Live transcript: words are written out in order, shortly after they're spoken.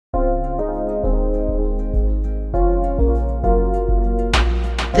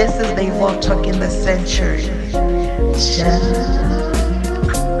This is the Evolve Talk in the Century.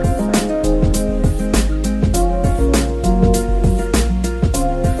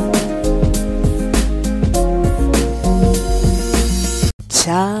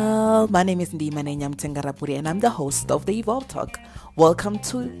 Ciao, my name is Ndima Nyamtengarapuri and I'm the host of the Evolve Talk. Welcome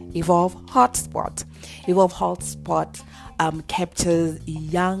to Evolve Hotspot. Evolve Hotspot captures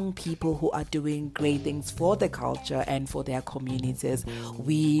young people who are doing great things for the culture and for their communities.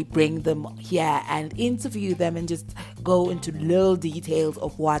 We bring them here and interview them and just go into little details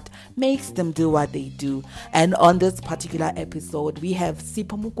of what makes them do what they do. And on this particular episode, we have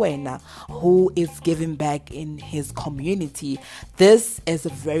Sipho Mokoena, who is giving back in his community. This is a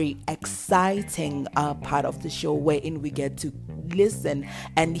very exciting part of the show wherein we get to listen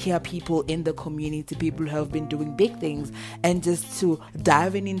and hear people in the community, people who have been doing big things, and just to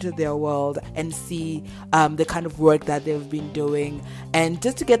dive into their world and see the kind of work that they've been doing and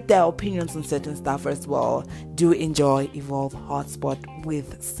just to get their opinions on certain stuff as well. Do enjoy Evolve Hotspot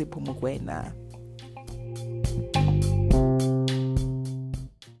with Sipho Mokoena.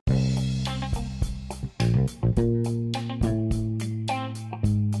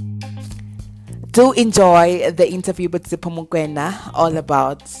 Do enjoy the interview with Sipho Mokoena, all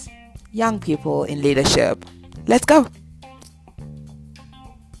about young people in leadership. Let's go.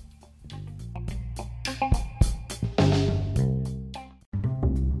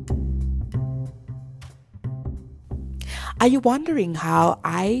 Are you wondering how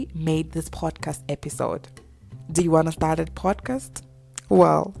I made this podcast episode? Do you want to start a podcast?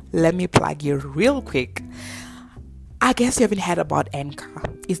 Well, let me plug you real quick. I guess you haven't heard about Anchor.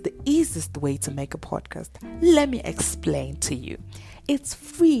 It's the easiest way to make a podcast. Let me explain to you. It's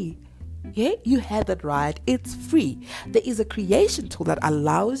free. Yeah, you heard that right. It's free. There is a creation tool that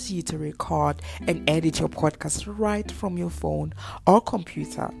allows you to record and edit your podcast right from your phone or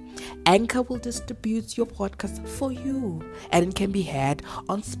computer. Anchor will distribute your podcast for you, and it can be heard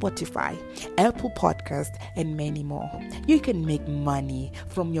on Spotify, Apple Podcasts, and many more. You can make money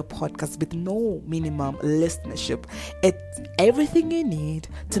from your podcast with no minimum listenership. It's everything you need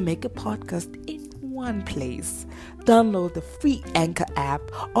to make a podcast in one place. Download the free Anchor app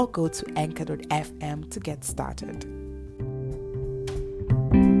or go to anchor.fm to get started.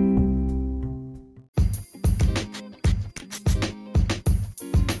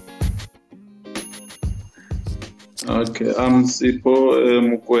 Okay, I'm Sipho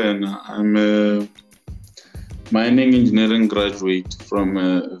Mokoena. I'm a mining engineering graduate from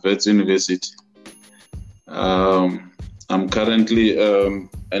Wits University. I'm currently an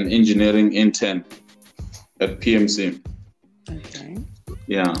engineering intern at PMC. Okay.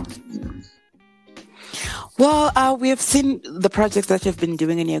 Yeah. Well, we have seen the projects that you've been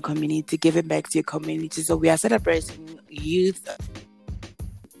doing in your community, giving back to your community. So we are celebrating youth.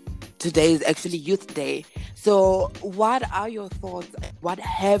 Today is actually Youth Day. So what are your thoughts? What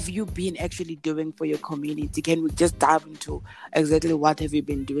have you been actually doing for your community? Can we just dive into exactly what have you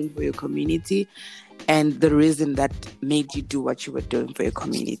been doing for your community and the reason that made you do what you were doing for your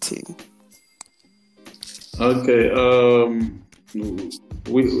community? Okay.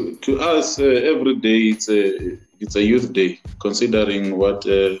 To us, every day it's a Youth Day, considering what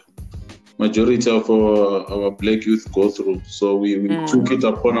majority of our Black youth go through. So we took it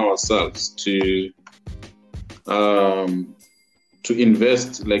upon ourselves to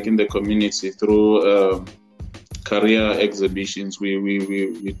invest like in the community through career exhibitions.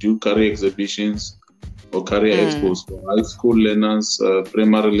 We do career exhibitions or career expos for high school learners,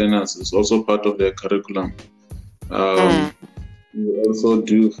 primary learners. It's also part of their curriculum. We also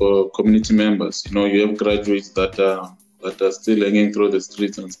do for community members. You know, you have graduates that are still hanging through the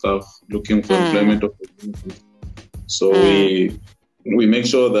streets and stuff, looking for employment opportunities. So we make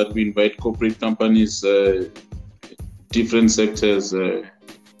sure that we invite corporate companies, different sectors,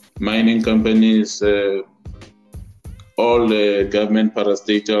 mining companies, all government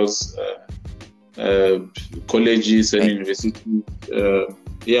parastatals, colleges and universities,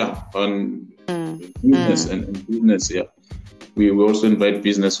 on business and business, We also invite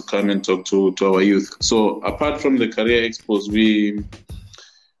business to come and talk to our youth. So apart from the career expos,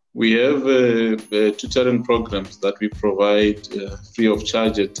 we have tutoring programs that we provide free of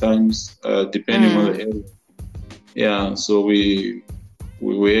charge at times, depending on the area. Yeah, so we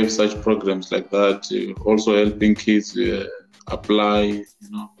have such programs like that. Also helping kids apply,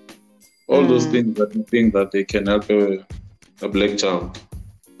 all those things that we think that they can help a Black child.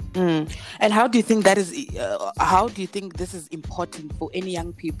 And how do you think this is important for any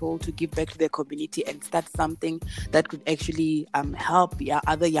young people to give back to their community and start something that could actually help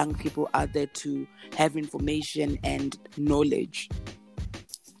other young people out there to have information and knowledge?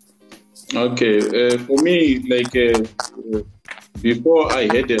 Okay, for me, before I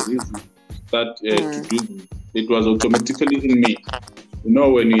had a reason to start to do this, it was automatically in me. You know,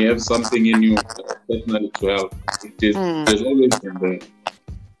 when you have something in you personally to help, there's always been there.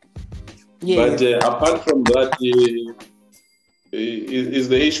 Yes. But apart from that, is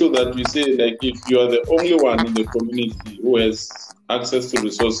the issue that we say, like, if you are the only one in the community who has access to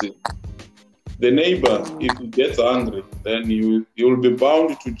resources, the neighbor, if he gets hungry, then you will be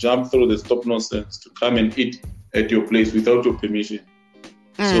bound to jump through the stop nonsense to come and eat at your place without your permission.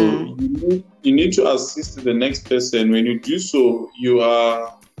 So you need to assist the next person. When you do so, you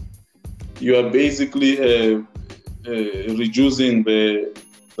are basically reducing the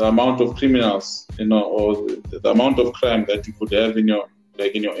amount of criminals, or the amount of crime that you could have in your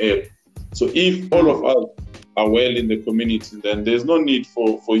area. So if all of us are well in the community, then there's no need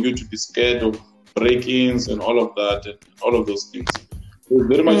for you to be scared of break-ins and all of that and all of those things. It's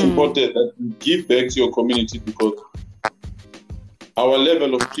very much important that you give back to your community, because our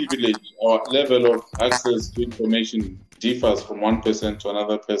level of privilege, our level of access to information differs from one person to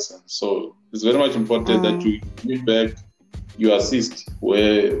another person. So it's very much important that you give back, you assist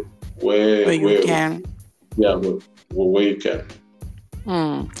where you can. Yeah, where you can.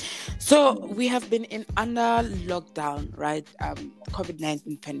 So we have been under lockdown, right?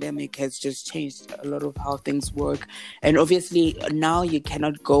 COVID-19 pandemic has just changed a lot of how things work, and obviously now you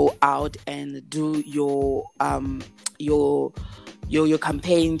cannot go out and do your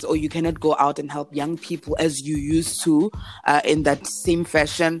campaigns, or you cannot go out and help young people as you used to in that same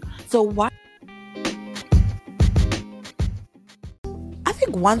fashion. So what? I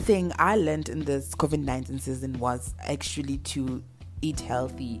think one thing I learned in this COVID-19 season was actually to eat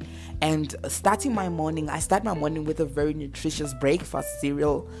healthy. And I start my morning with a very nutritious breakfast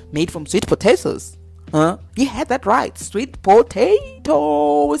cereal made from sweet potatoes. You had that right. Sweet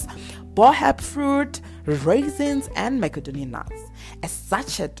potatoes, bohab fruit, raisins, and macadamia nuts. A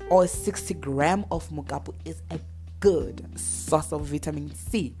sachet or 60 gram of mukapu is a good source of vitamin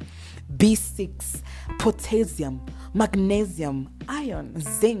C, B6, potassium, magnesium, iron,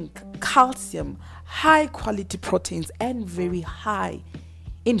 zinc, calcium, high quality proteins, and very high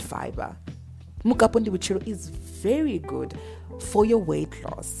in fiber. Mukapu ndibuchiro is very good for your weight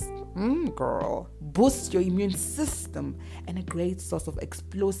loss. Girl, boosts your immune system and a great source of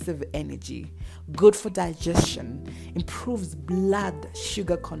explosive energy. Good for digestion, improves blood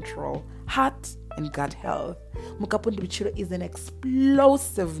sugar control, heart and gut health. Mukapu ndibuchiro is an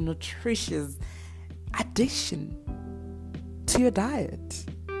explosive, nutritious addition to your diet.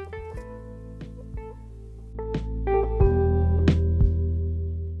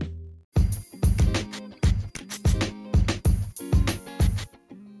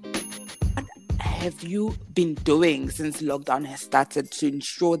 Have you been doing since lockdown has started to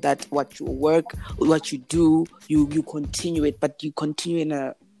ensure that what you do, you continue it, but you continue in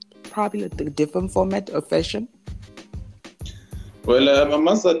a probably a different format or fashion? Well, I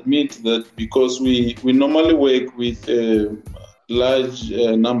must admit that because we normally work with a large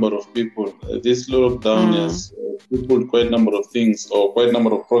number of people, this lockdown has pulled quite a number of things or quite a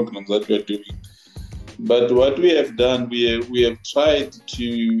number of programs that we are doing. But what we have done, we have tried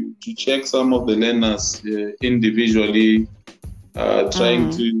to check some of the learners individually,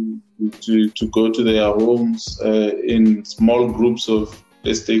 trying to go to their homes in small groups of,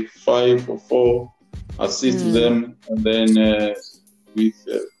 let's take 5 or 4, assist them, and then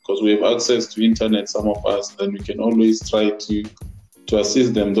because we have access to internet, some of us, then we can always try to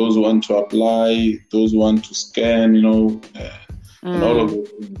assist them. Those who want to apply, those who want to scan, and all of those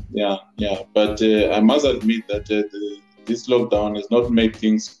things. Yeah. But I must admit that this lockdown has not made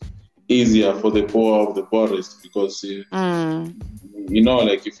things easier for the poor of the poorest, because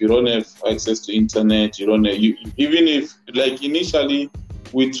like if you don't have access to internet, you don't have, even if, like, initially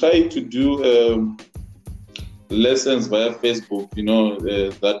we tried to do lessons via Facebook,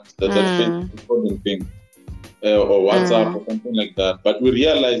 that Facebook thing, or WhatsApp or something like that. But we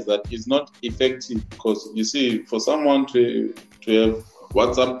realized that it's not effective, because you see, for someone to have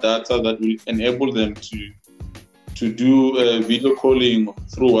WhatsApp data that will enable them to do video calling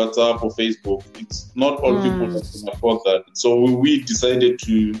through WhatsApp or Facebook, it's not all people that can afford that. So we decided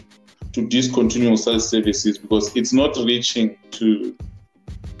to discontinue such services, because it's not reaching to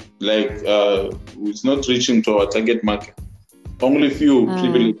it's not reaching to our target market. Only few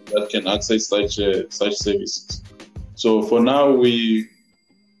privileged that can access such services. So for now, we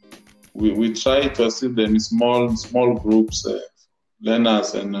try to assist them in small groups,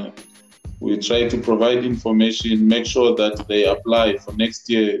 learners, and we try to provide information, make sure that they apply for next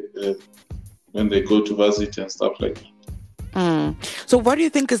year when they go to varsity and stuff like that. So what do you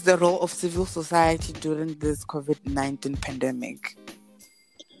think is the role of civil society during this COVID-19 pandemic?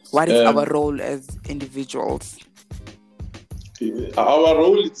 What is our role as individuals? Our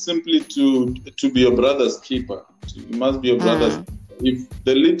role is simply to be a brother's keeper. You must be a brother's keeper. If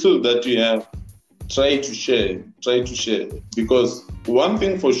the little that you have, try to share. Because one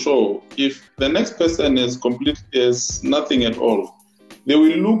thing for sure, if the next person has nothing at all, they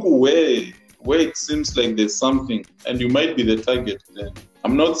will look where it seems like there's something, and you might be the target then.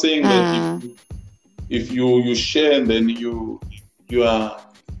 I'm not saying that if you share and then you are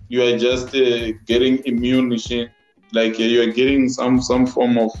just getting immunity, like you are getting some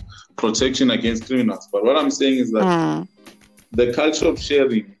form of protection against criminals. But what I'm saying is that the culture of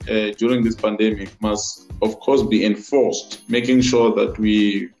sharing during this pandemic must, of course, be enforced, making sure that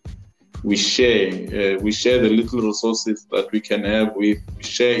we share the little resources that we can have. We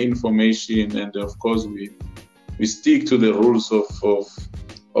share information, and of course, we stick to the rules of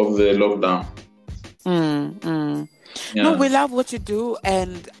the lockdown. Yeah. No, we love what you do,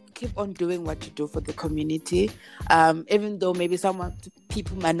 and keep on doing what you do for the community. Even though maybe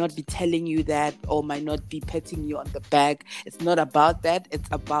people might not be telling you that or might not be patting you on the back. It's not about that. It's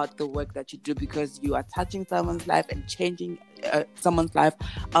about the work that you do, because you are touching someone's life and changing someone's life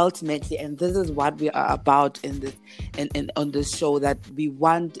ultimately. And this is what we are about on this show, that we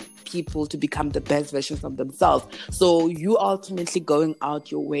want people to become the best versions of themselves. So you ultimately going out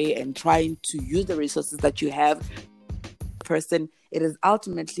your way and trying to use the resources that you have person, it is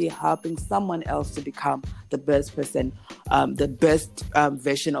ultimately helping someone else to become the best person, the best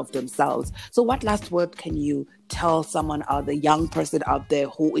version of themselves. So what last word can you tell someone the young person out there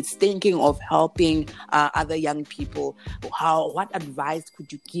who is thinking of helping other young people? What advice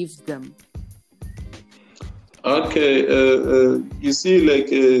could you give them? Okay, you see, like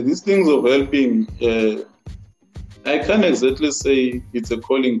these things of helping, I can't exactly say it's a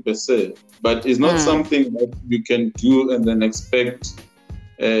calling per se, but it's not something that you can do and then expect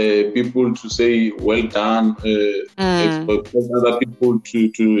people to say, well done, expect other people to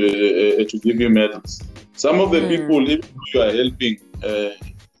give you medals. Some of the people, even though you are helping,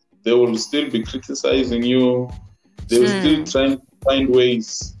 they will still be criticizing you. They will still try to find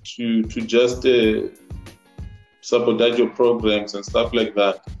ways to just sabotage your programs and stuff like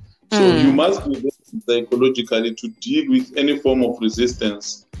that. So you must be there psychologically to deal with any form of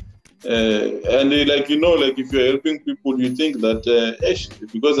resistance. And like if you're helping people, you think that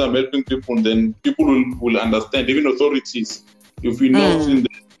because I'm helping people, then people will understand, even authorities. If we know in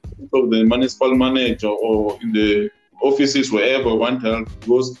the municipal manager or in the offices wherever want help,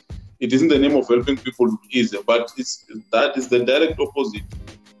 because it isn't the name of helping people easy, but that is the direct opposite.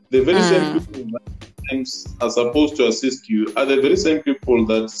 The very same people that are supposed to assist you are the very same people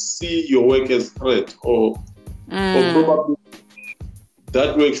that see your work as threat or probably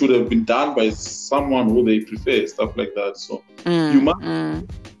that work should have been done by someone who they prefer, stuff like that. So you must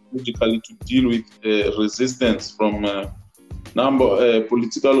logically to deal with resistance from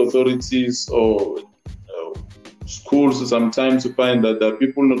political authorities or schools. Sometimes you find that there are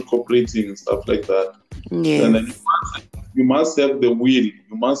people not cooperating and stuff like that. Yes. And then you must have the will. You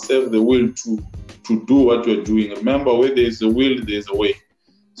must have the will to do what you're doing. Remember, where there is a will, there is a way.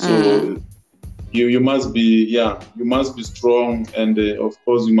 So you must be strong, and of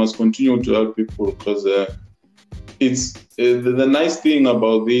course you must continue to help people, because it's the nice thing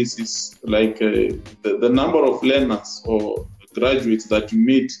about this is like the number of learners or graduates that you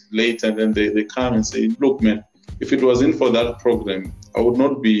meet later, and then they come and say, look man, if it wasn't for that program, I would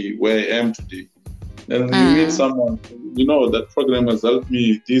not be where I am today. And you meet someone, that program has helped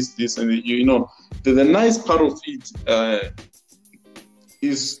me this, and the nice part of it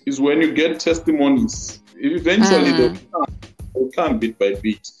is when you get testimonies. Eventually they'll come bit by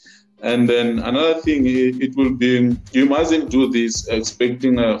bit. And then another thing, it will be, you mustn't do this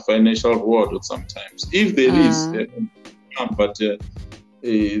expecting a financial reward sometimes. If there is, but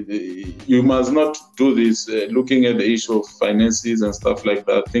you must not do this looking at the issue of finances and stuff like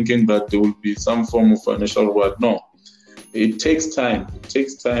that, thinking that there will be some form of financial reward. No, it takes time. It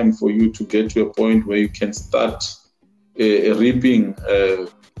takes time for you to get to a point where you can start reaping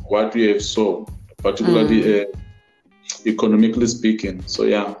what we have sown, particularly economically speaking. So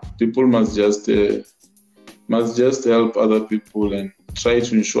yeah, people must just help other people and try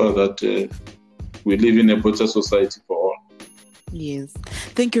to ensure that we live in a better society for all. Yes.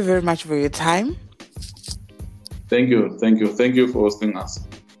 Thank you very much for your time. Thank you for hosting us.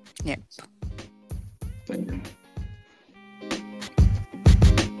 Yeah. Thank you.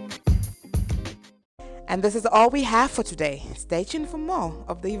 And this is all we have for today. Stay tuned for more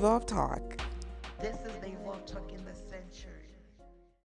of the Evolve Talk. This is the Evolve Talk in the